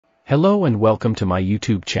Hello and welcome to my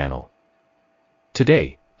YouTube channel.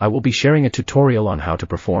 Today, I will be sharing a tutorial on how to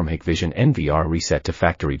perform Hikvision NVR reset to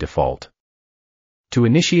factory default. To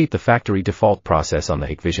initiate the factory default process on the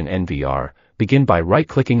Hikvision NVR, begin by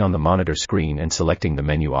right-clicking on the monitor screen and selecting the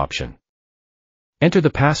menu option. Enter the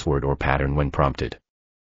password or pattern when prompted.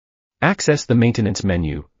 Access the maintenance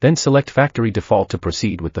menu, then select factory default to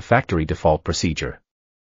proceed with the factory default procedure.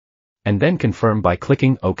 And then confirm by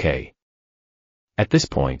clicking OK. At this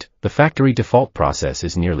point, the factory default process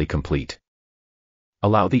is nearly complete.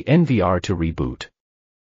 Allow the NVR to reboot.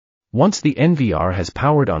 Once the NVR has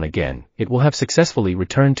powered on again, it will have successfully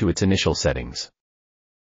returned to its initial settings.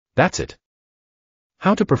 That's it.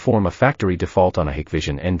 How to perform a factory default on a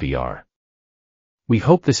Hikvision NVR. We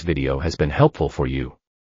hope this video has been helpful for you.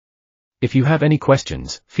 If you have any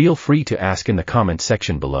questions, feel free to ask in the comment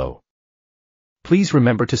section below. Please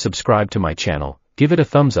remember to subscribe to my channel, give it a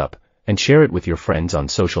thumbs up, and share it with your friends on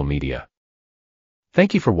social media.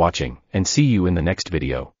 Thank you for watching, and see you in the next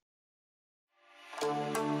video.